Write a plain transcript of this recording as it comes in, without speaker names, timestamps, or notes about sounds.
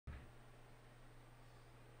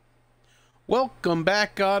Welcome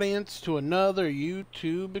back, audience, to another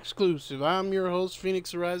YouTube exclusive. I'm your host,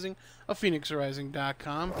 Fenix Arising of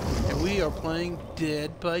FenixArising.com, and we are playing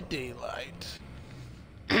Dead by Daylight.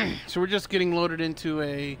 So we're just getting loaded into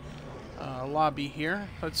a lobby here.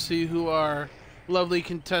 Let's see who our lovely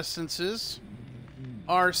contestants is.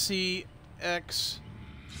 RCX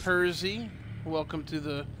Persy, welcome to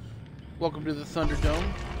the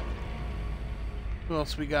Thunderdome. Who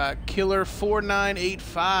else we got? Killer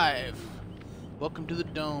 4985. Welcome to the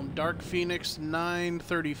Dome. Dark Phoenix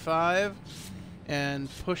 935 and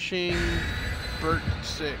Pushing Bert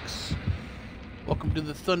 6. Welcome to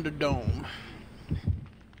the Thunderdome.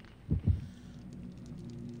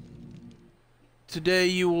 Today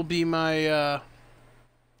you will be my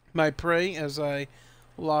my prey as I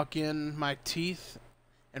lock in my teeth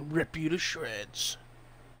and rip you to shreds.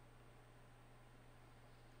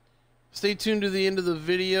 Stay tuned to the end of the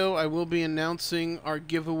video. I will be announcing our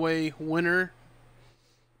giveaway winner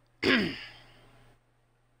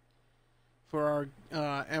for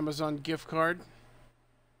our Amazon gift card.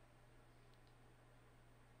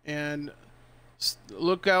 And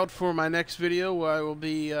look out for my next video where I will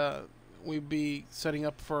be we'll be setting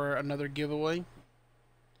up for another giveaway.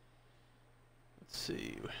 Let's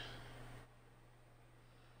see.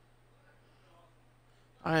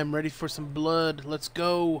 I am ready for some blood. Let's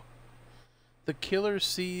go. The killer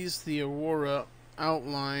sees the aurora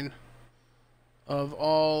outline of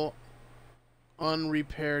all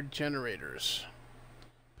unrepaired generators.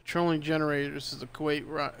 Patrolling generators is a great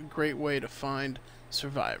way to find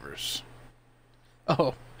survivors.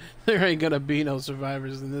 Oh, there ain't gonna be no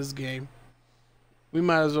survivors in this game. We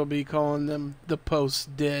might as well be calling them the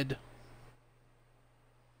post-dead.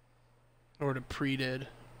 Or the pre-dead.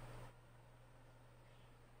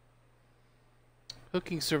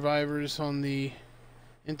 Hooking survivors on the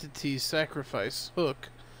entity's sacrifice hook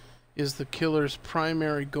is the killer's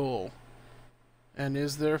primary goal, and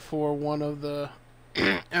is therefore one of the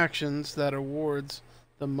actions that awards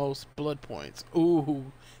the most blood points.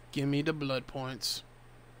 Ooh, give me the blood points.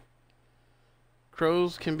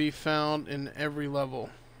 Crows can be found in every level.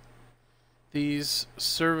 These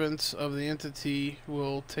servants of the entity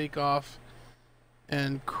will take off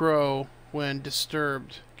and crow when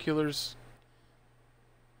disturbed. Killers...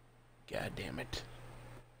 God damn it.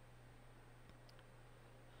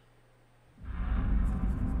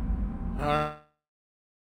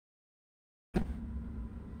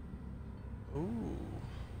 Ooh.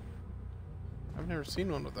 I've never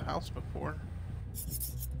seen one with a house before.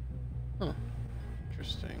 Huh.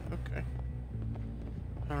 Interesting. Okay.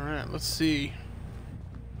 Alright, let's see.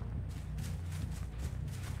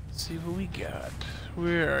 Let's see what we got.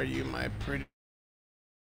 Where are you, my pretty...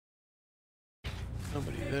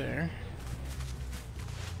 Nobody there.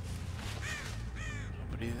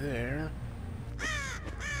 Nobody there.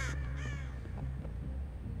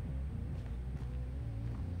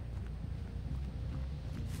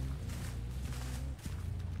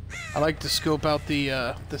 I like to scope out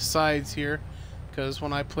the sides here, because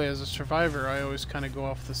when I play as a survivor, I always kind of go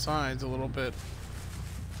off the sides a little bit.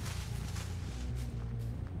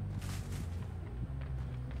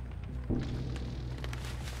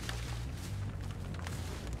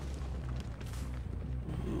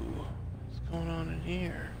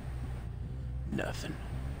 Here. Nothing.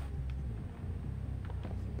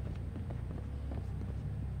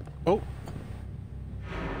 Oh.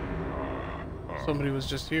 Somebody was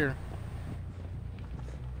just here.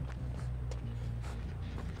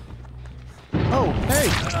 Oh, hey!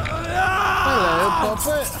 Hello,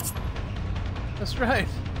 puppet! That's right.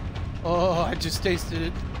 Oh, I just tasted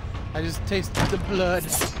it. I just tasted the blood.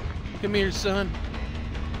 Come here, son.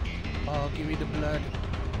 Oh, give me the blood.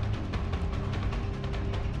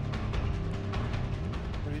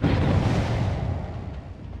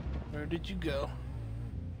 Where did you go?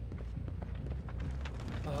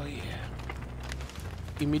 Oh yeah.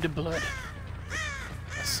 Give me the blood.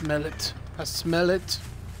 I smell it. I smell it.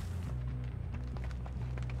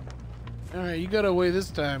 Alright, you got away this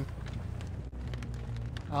time.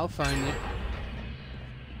 I'll find you.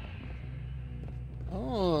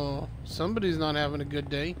 Oh, somebody's not having a good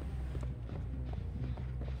day.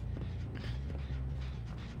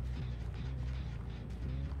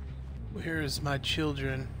 Where is my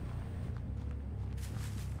children?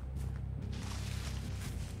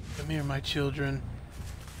 Come here, my children.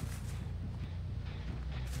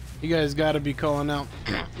 You guys gotta be calling out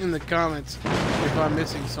in the comments if I'm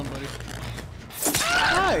missing somebody.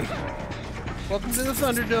 Hi! Welcome to the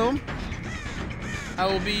Thunderdome. I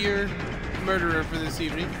will be your murderer for this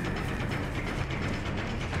evening.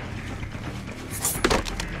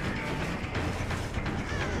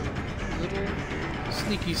 Little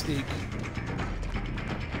Sneaky sneak.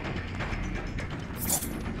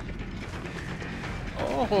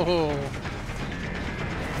 Oh.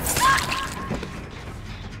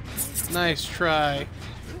 Nice try.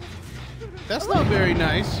 That's not very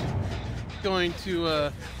nice. Going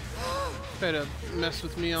to try to mess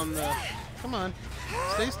with me on the... Come on.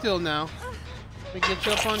 Stay still now. Let me get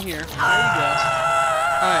you up on here. There you go.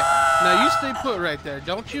 Alright. Now you stay put right there.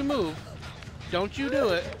 Don't you move. Don't you do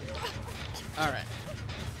it. Alright.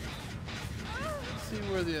 Let's see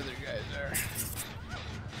where the other guys are. Let's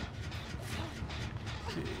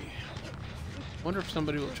see. Wonder if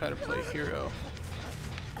somebody will try to play hero.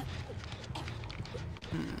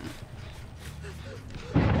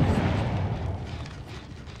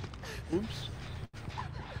 Oops.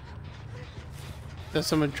 That's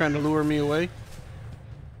someone trying to lure me away?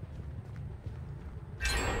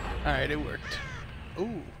 Alright, it worked.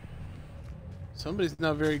 Ooh. Somebody's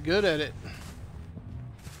not very good at it.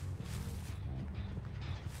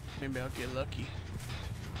 Maybe I'll get lucky.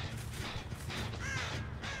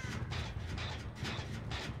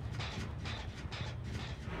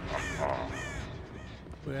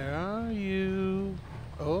 Where are you?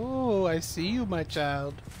 Oh, I see you, my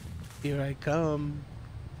child. Here I come.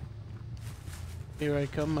 Here I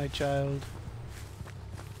come, my child.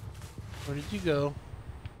 Where did you go?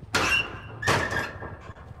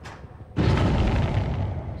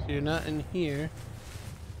 So you're not in here.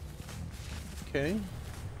 Okay.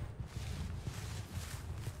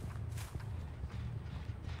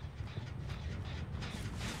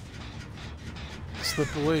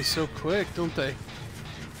 Slip away so quick, don't they?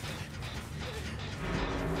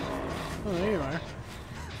 Oh, there you are.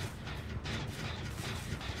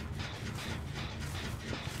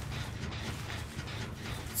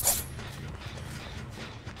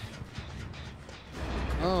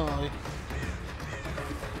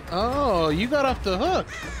 Oh, you got off the hook.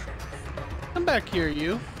 Come back here,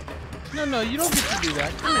 you. No, you don't get to do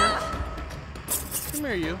that. Come here. Come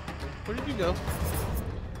here, you. Where did you go?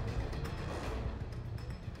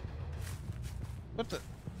 What the?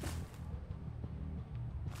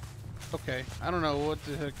 Okay, I don't know what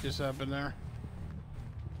the heck just happened there.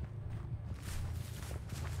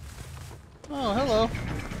 Oh, hello.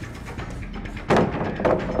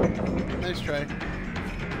 Nice try.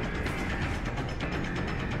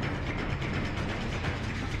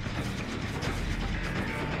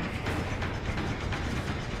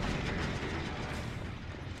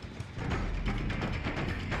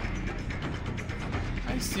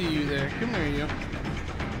 I see you there. Come here, you.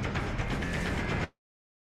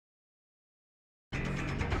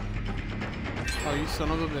 Oh, you son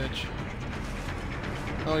of a bitch.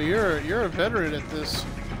 Oh, you're a veteran at this.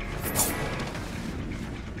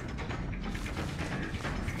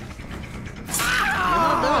 You're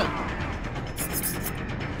not bad.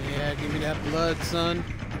 Yeah, give me that blood, son.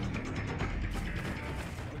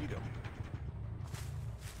 Where'd you go?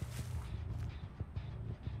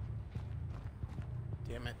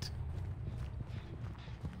 Damn it.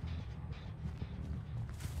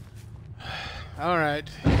 All right,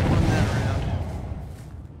 you won that round.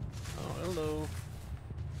 Oh, hello.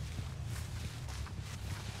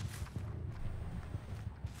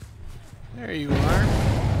 There you are.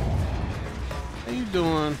 How you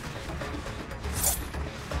doing?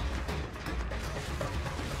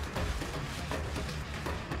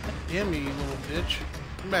 Damn you, little bitch.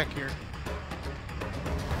 Come back here.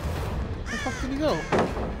 Where the fuck did he go?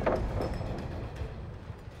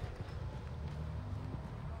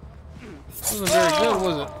 Wasn't very good,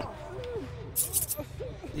 was it?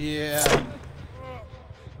 Yeah.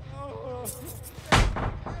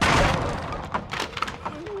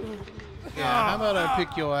 Yeah, how about I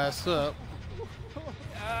pick your ass up?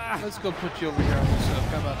 Let's go put you over here on this hook.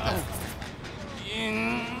 How about that?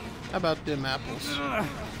 How about them apples?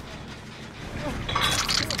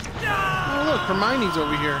 Oh look, Hermione's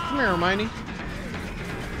over here. Come here, Hermione.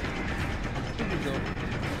 Here we go.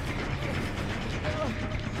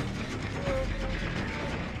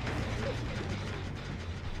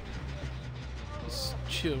 Just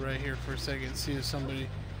chill right here for a second, see if somebody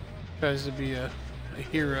tries to be a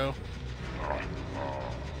hero.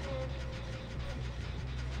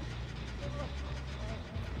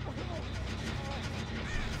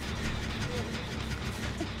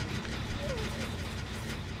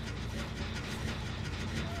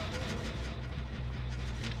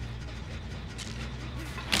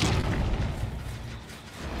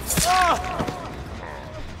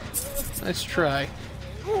 Let's try.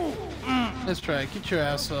 Let's try. Get your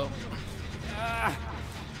ass up.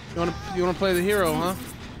 You wanna play the hero, huh?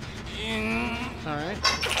 All right.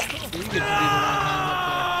 You get to be the one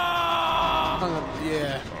hung up there.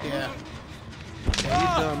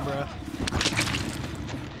 done, bruh.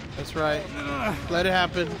 That's right. Let it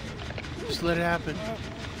happen. Just let it happen.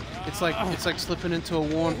 It's like slipping into a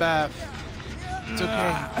warm bath. It's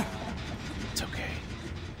okay. It's okay.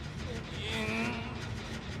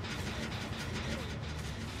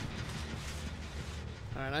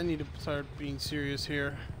 Alright, I need to start being serious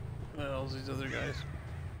here. What else these other guys?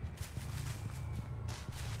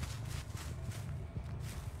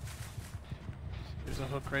 There's a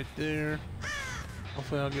hook right there.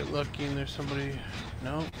 Hopefully I'll get lucky and there's somebody.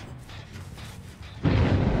 No.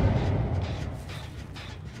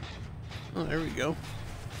 Oh, there we go.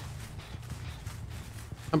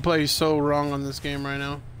 I'm playing so wrong on this game right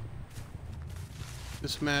now.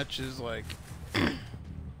 This match is like...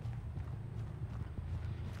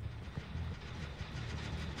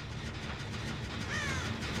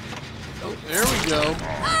 Oh, there we go.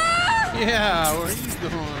 Yeah, where are you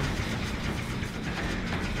going?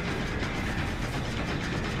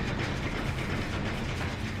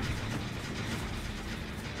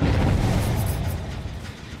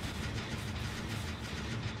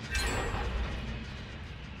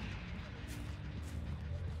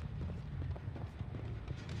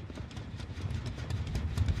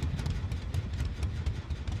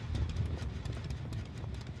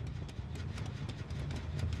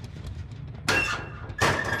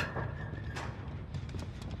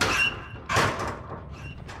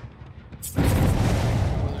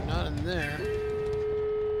 There.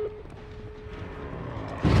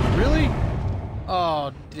 Really?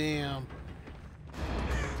 Oh, damn.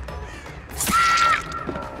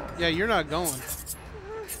 Yeah, you're not going.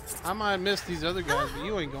 I might miss these other guys, but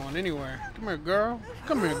you ain't going anywhere. Come here, girl.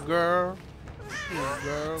 Come here, girl. Come here,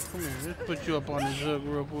 girl. Come here. Let's put you up on this hook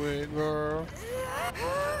real quick, girl.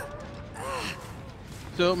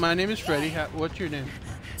 So, my name is Freddy. What's your name?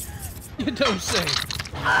 You don't say.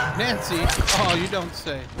 Nancy. Oh, you don't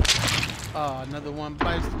say. Oh, another one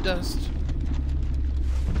bites the dust.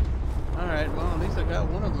 Alright, well, at least I got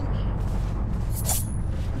one of them.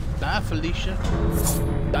 Bye, Felicia.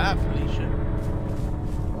 Bye, Felicia.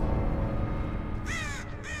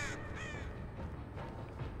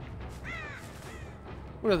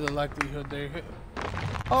 What are the likelihood they hit?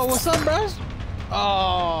 Oh, what's up, bros?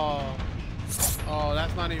 Oh. Oh,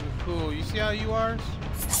 that's not even cool. You see how you are?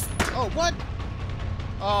 Oh, what?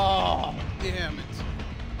 Oh, damn it.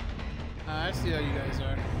 I see how you guys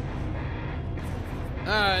are.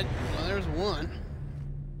 Alright, well, there's one.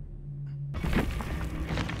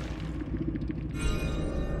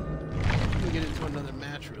 Let me get into another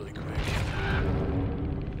match really quick.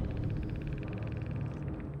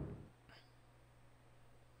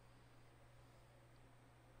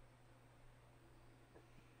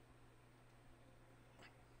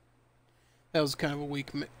 That was kind of a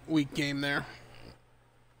weak game there.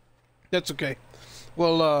 That's okay.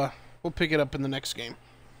 Well, we'll pick it up in the next game.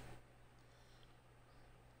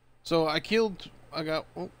 So I got,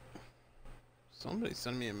 oh, somebody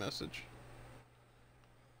sent me a message.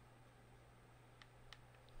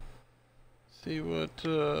 See what,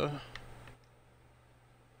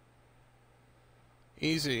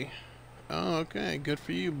 easy. Oh, okay, good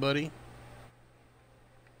for you, buddy.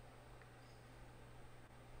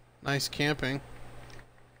 Nice camping.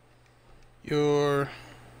 You're...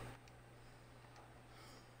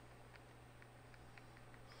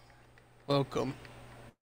 welcome.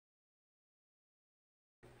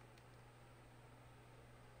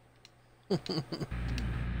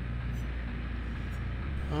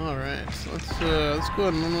 All right, so let's go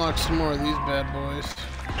ahead and unlock some more of these bad boys.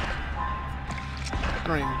 I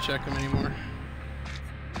don't even check them anymore.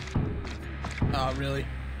 Oh, really?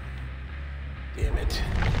 Damn it!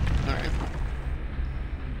 All right.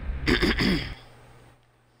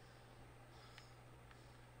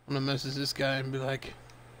 I'm gonna message this guy and be like,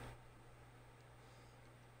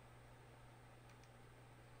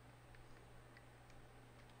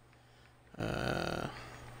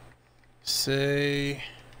 say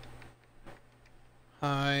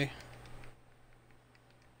hi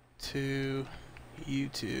to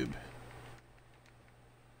YouTube.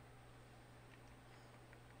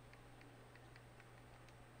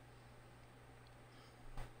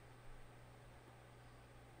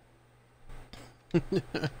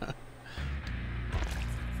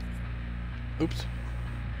 Oops.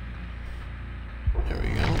 There we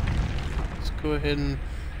go. Let's go ahead and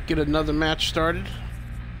get another match started.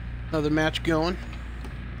 Another match going.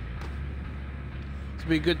 This will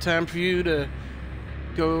be a good time for you to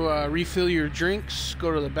go refill your drinks, go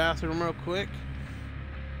to the bathroom real quick,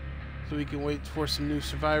 so we can wait for some new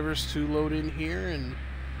survivors to load in here, and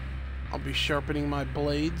I'll be sharpening my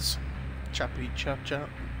blades. Choppity chop chop.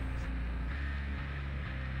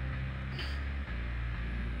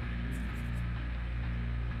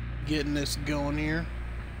 getting this going here.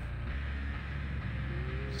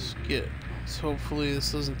 Let's hopefully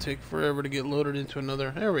this doesn't take forever to get loaded into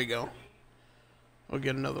another. There we go. We'll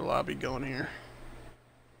get another lobby going here.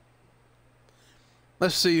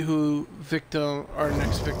 Let's see who our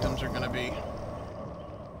next victims are going to be.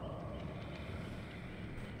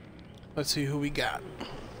 Let's see who we got.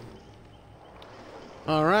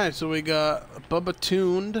 Alright, so we got Bubba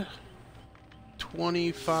Tuned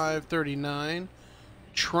 2539,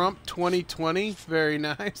 Trump 2020, very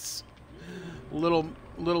nice. Little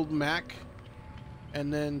Mac,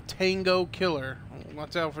 and then Tango Killer.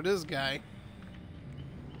 Watch out for this guy.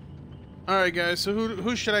 Alright guys, so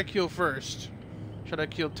who should I kill first? Should I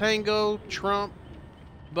kill Tango, Trump,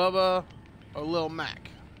 Bubba, or Lil Mac?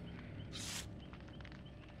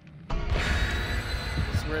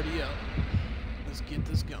 Let's ready up. Let's get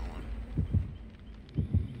this going.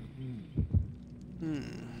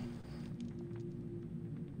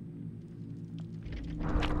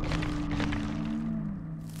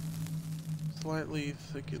 Slightly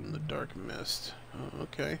thicken the dark mist. Oh,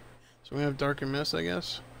 okay. So we have darker mist, I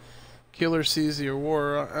guess. Killer sees the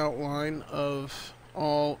aurora outline of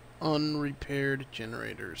all unrepaired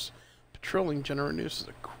generators. Patrolling generators is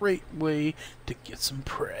a great way to get some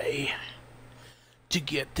prey. To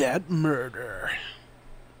get that murder.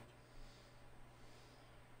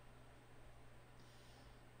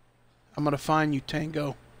 I'm gonna find you,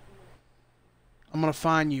 Tango. I'm gonna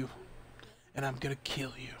find you. And I'm gonna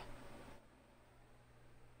kill you.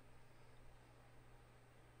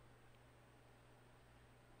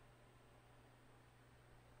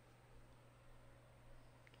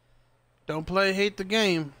 Don't play, hate the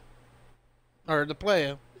game. Or the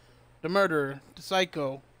player. The murderer. The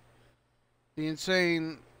psycho. The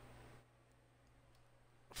insane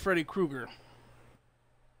Freddy Krueger.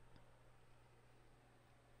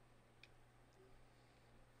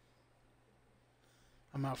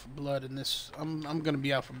 I'm out for blood in this. I'm gonna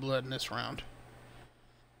be out for blood in this round.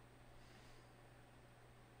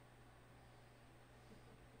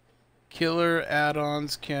 Killer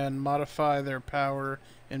add-ons can modify their power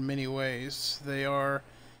in many ways. They are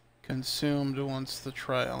consumed once the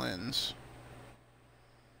trial ends.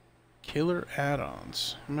 Killer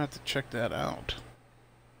add-ons. I'm gonna have to check that out.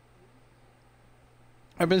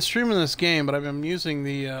 I've been streaming this game, but I've been using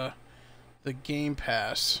the Game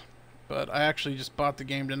Pass. But I actually just bought the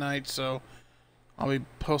game tonight, so I'll be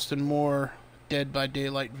posting more Dead by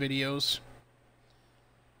Daylight videos.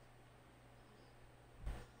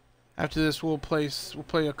 After this, we'll play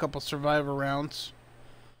a couple Survivor rounds.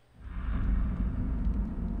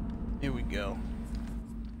 Here we go.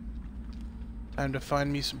 Time to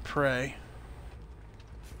find me some prey.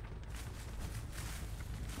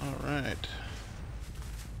 Alright.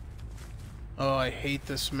 Oh, I hate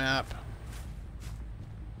this map.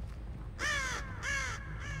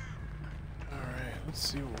 Alright, let's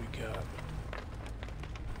see what we got.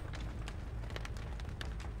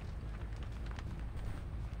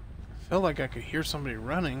 Felt like I could hear somebody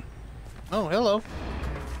running. Oh, hello.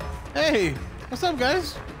 Hey, what's up,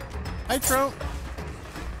 guys? Hi, Trump.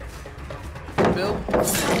 Bill.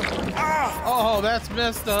 Oh, that's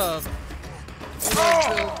messed up.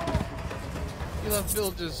 You left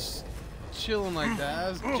Bill just chilling like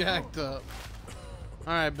that. That's jacked up.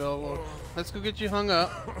 Alright, Bill. Well, let's go get you hung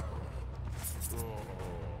up.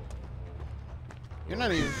 You're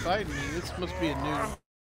not even fighting me. This must be a noob.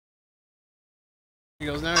 He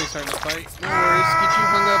goes, now he's starting to fight. No worries. Get you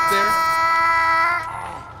hung up there.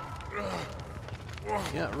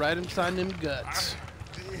 Yeah, right inside them guts.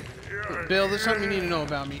 But Bill, there's something you need to know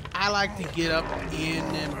about me. I like to get up in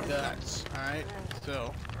them guts. Alright?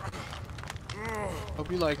 So, hope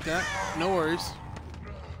you like that. No worries.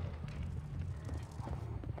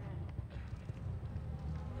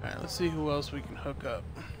 Alright, let's see who else we can hook up.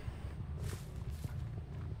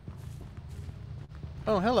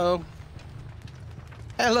 Oh, hello.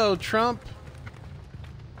 Hello, Trump.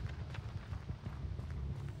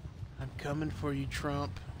 I'm coming for you,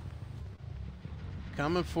 Trump.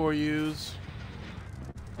 Coming for yous.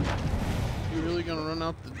 You really gonna run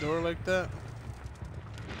out the door like that?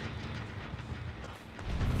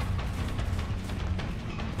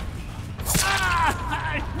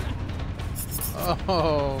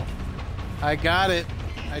 Oh, I got it.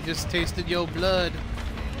 I just tasted your blood.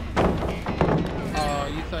 Oh,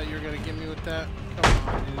 you thought you were gonna get me with that? Come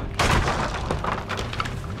on, dude.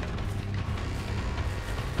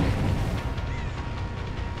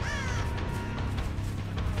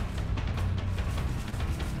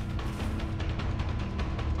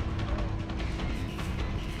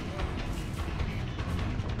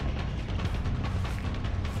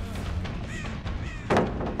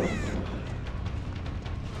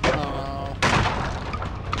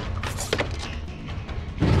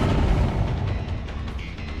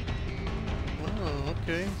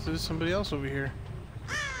 there's somebody else over here.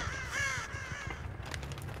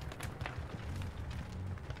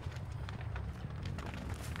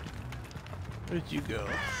 Where did you go?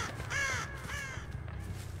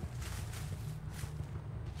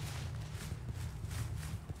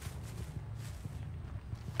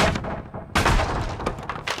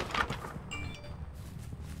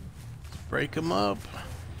 Break them up.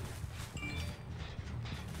 Let's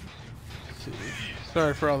see.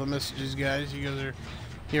 Sorry for all the messages, guys. You guys are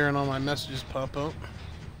hearing all my messages pop up.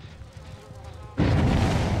 Oh,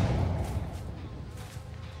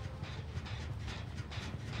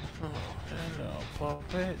 hello,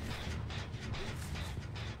 puppet.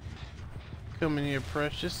 Come in here,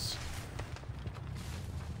 precious.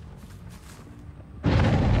 Oh,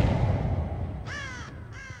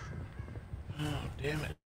 damn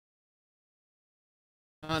it.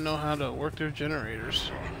 I know how to work their generators.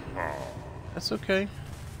 That's okay.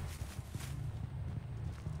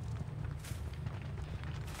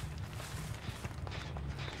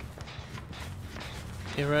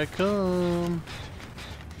 Here I come.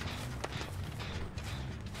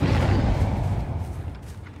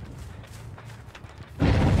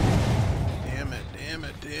 Damn it, damn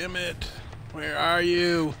it, damn it. Where are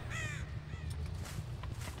you?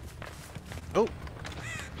 Oh.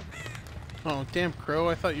 Oh, damn crow,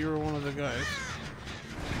 I thought you were one of the guys.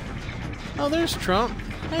 Oh, there's Trump.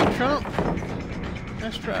 Hey, Trump.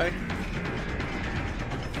 Nice try.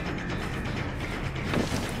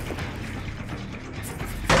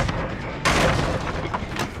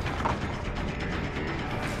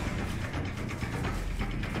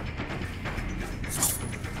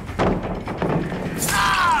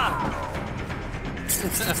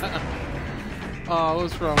 Oh,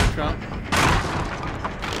 what's wrong with Trump?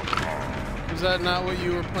 Was that not what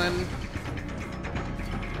you were planning?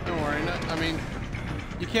 Don't worry, I mean,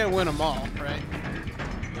 you can't win them all, right?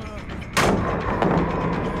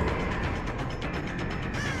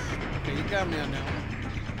 Okay, you got me on that one.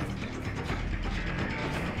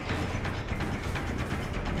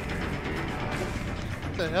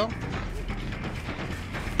 What the hell?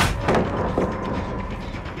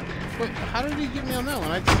 Wait, how did he get me on that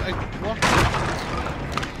one? I walked in.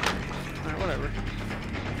 Alright, whatever.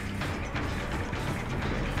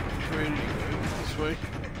 Ready to go this way.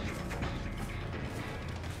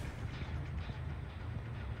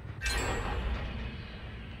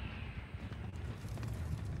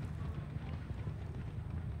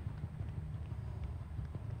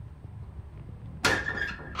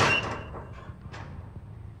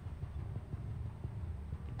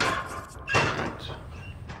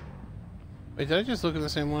 Wait, did I just look at the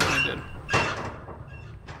same one? I did.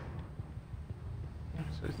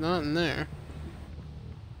 So it's not in there.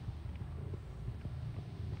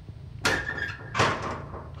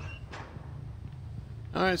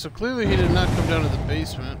 Alright, so clearly he did not come down to the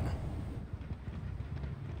basement.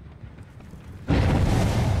 Alright,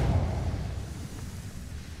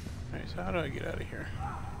 so how do I get out of here?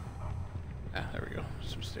 Ah, there we go.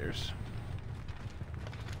 Some stairs.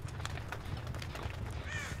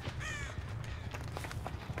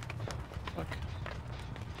 Fuck.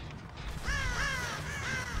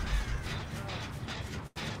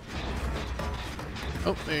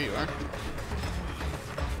 Oh, there you are.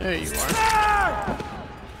 There you are.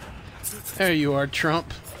 There you are,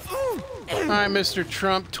 Trump. Alright, Mr.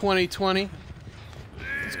 Trump 2020.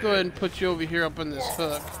 Let's go ahead and put you over here up on this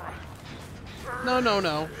hook. No.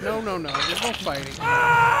 There's no fighting. Okay.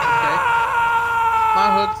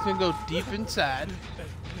 My hook's gonna go deep inside.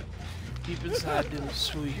 Deep inside them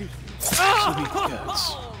sweet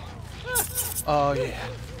guts. Oh, yeah.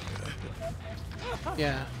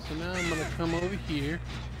 Yeah, so now I'm gonna come over here.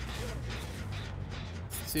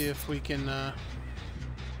 See if we can,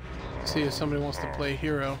 see if somebody wants to play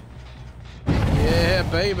hero. Yeah,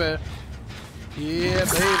 baby. Yeah,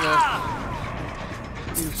 baby.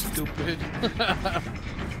 You stupid.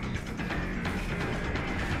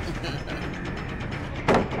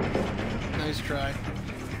 Nice try.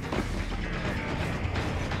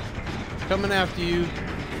 Coming after you.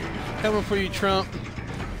 Coming for you, Trump.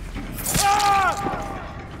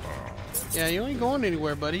 Yeah, you ain't going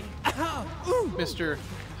anywhere, buddy. Mr.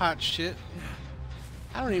 Hot Shit.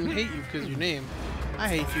 I don't even hate you because of your name. I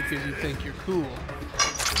hate you because you think you're cool.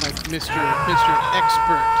 Like Mr.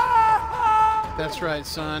 Expert. That's right,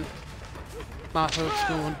 son. My hook's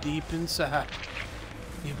going deep inside.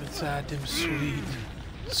 Deep inside them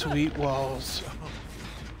sweet walls.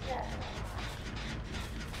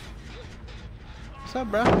 What's up,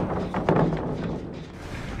 bro?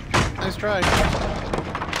 Nice try.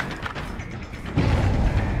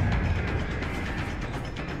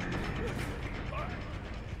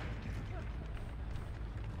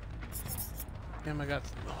 Damn, I got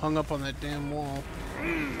hung up on that damn wall.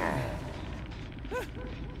 You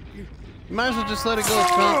might as well just let it go,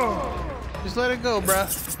 Trump. Just let it go,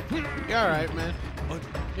 bruh. You're alright, man.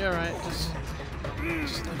 You're alright. Just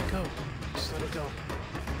let it go. Just let it go.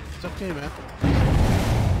 It's okay, man.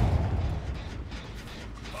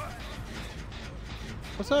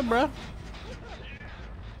 What's up, bruh?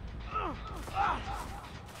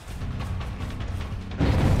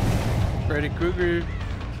 Freddy Krueger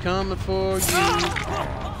coming for you.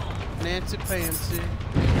 Nancy Pansy.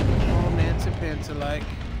 Oh, Nancy Pansy like.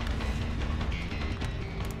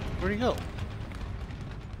 Where'd he go? What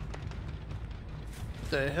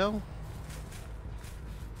the hell?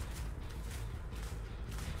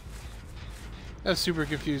 That's super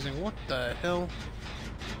confusing. What the hell?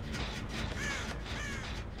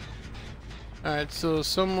 Alright, so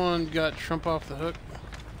someone got Trump off the hook.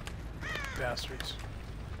 Bastards.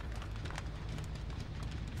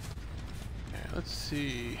 Okay, let's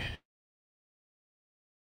see.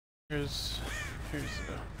 Here's the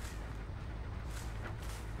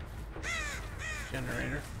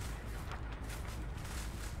generator.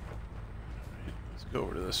 Let's go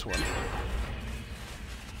over to this one.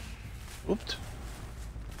 Whooped.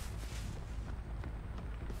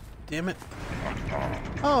 Damn it.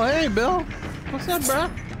 Oh, hey, Bill. What's up, bro?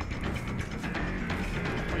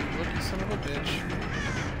 You lucky son of a bitch.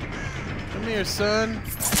 Come here, son.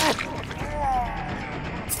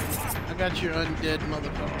 I got your undead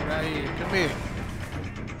motherfucker right here. Come here.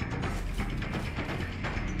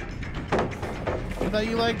 I thought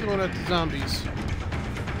you liked going after zombies.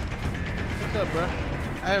 What's up, bro?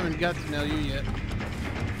 I haven't got to know you yet.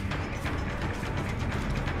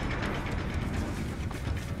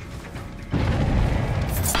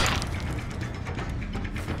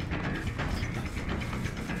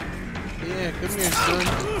 Yeah, come here, son.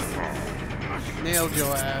 Nailed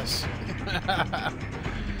your ass.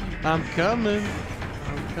 I'm coming.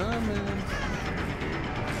 I'm coming.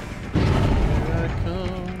 Here I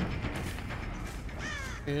come.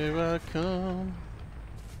 Here I come.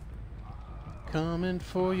 Coming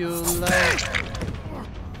for your life.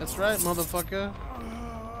 That's right, motherfucker.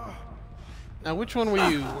 Now, which one were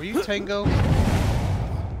you? Were you Tango?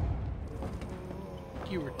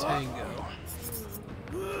 You were Tango.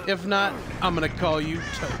 If not, I'm gonna call you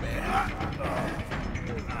Toby.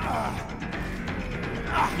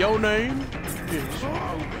 Your name is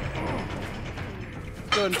Toby.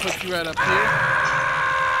 Go ahead and put you right up here.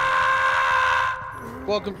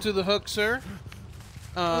 Welcome to the hook, sir.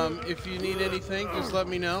 If you need anything, just let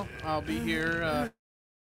me know. I'll be here.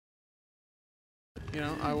 You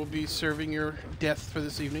know, I will be serving your death for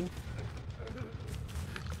this evening.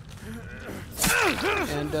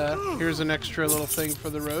 And here's an extra little thing for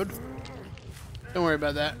the road. Don't worry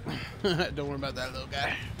about that. Don't worry about that little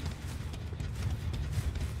guy.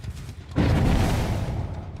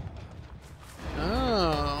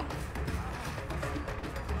 Oh.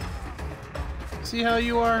 See how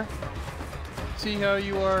you are? See how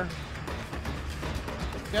you are?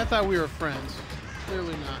 Yeah, I thought we were friends.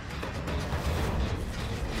 Clearly not.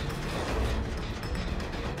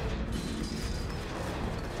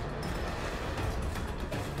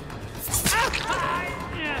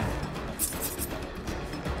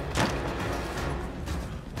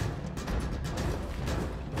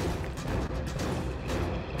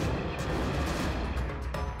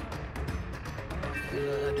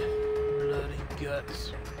 Bloody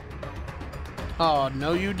guts. Oh,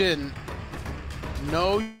 no you didn't.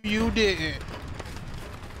 No you didn't.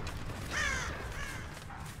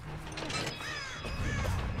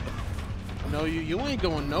 No, you ain't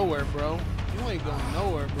going nowhere, bro. You ain't going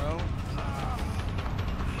nowhere, bro.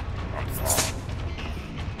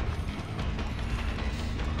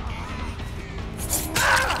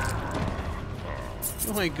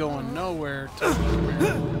 You ain't going nowhere.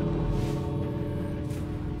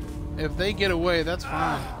 If they get away, that's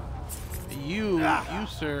fine. You,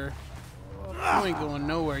 sir, you ain't going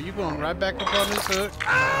nowhere. You going right back up on this hook.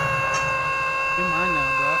 You're mine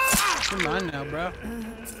now, bro. You're mine now, bro.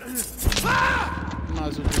 Might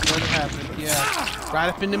as well just let it happen. Yeah, right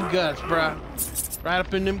up in them guts, bro. Right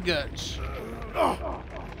up in them guts.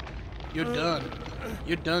 You're done.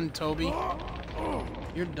 You're done, Toby.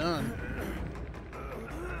 You're done.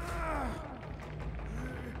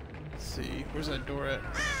 Let's see. Where's that door at?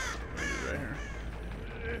 Right here.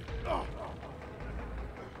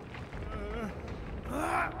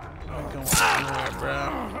 Ain't going nowhere, bro.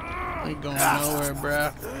 Ain't going nowhere,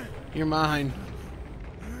 bro. You're mine.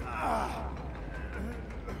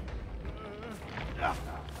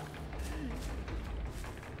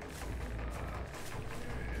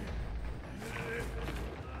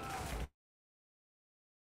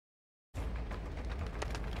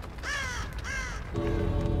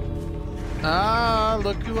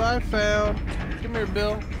 look who I found. Come here,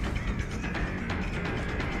 Bill.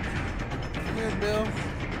 Come here, Bill.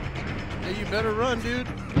 Hey, you better run, dude.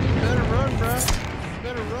 You better run, bro. You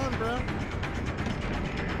better run, bro.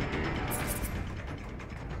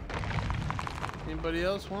 Anybody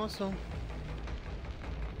else want some?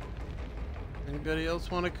 Anybody else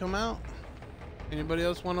want to come out? Anybody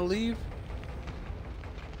else want to leave?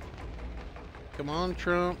 Come on,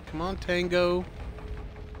 Trump. Come on, Tango.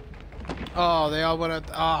 Oh, they all went out.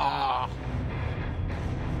 Ah.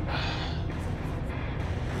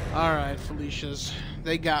 All right, Felicia's.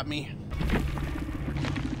 They got me.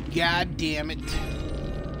 God damn it.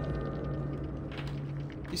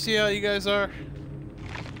 You see how you guys are?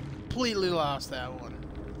 Completely lost that one.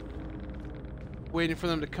 Waiting for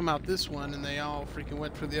them to come out this one, and they all freaking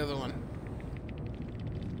went for the other one.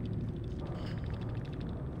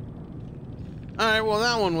 Alright, well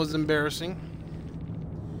that one was embarrassing.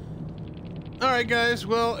 Alright guys,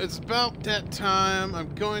 well it's about that time.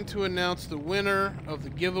 I'm going to announce the winner of the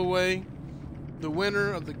giveaway. The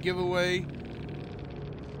winner of the giveaway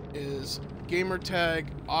is gamertag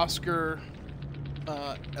Oscar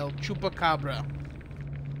El Chupacabra.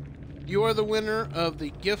 You are the winner of the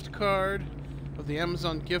gift card, of the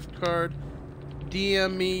Amazon gift card.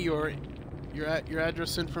 DM me your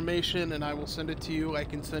address information and I will send it to you. I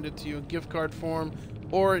can send it to you in gift card form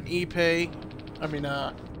or an PayPal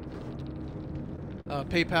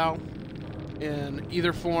in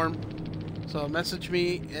either form. So message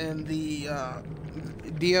me in the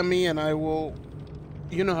DM me and I will,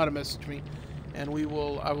 you know how to message me, and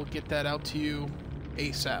I will get that out to you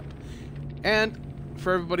ASAP. And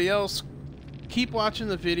for everybody else, keep watching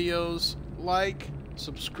the videos, like,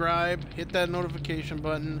 subscribe, hit that notification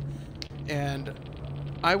button, and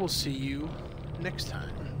I will see you next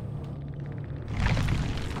time.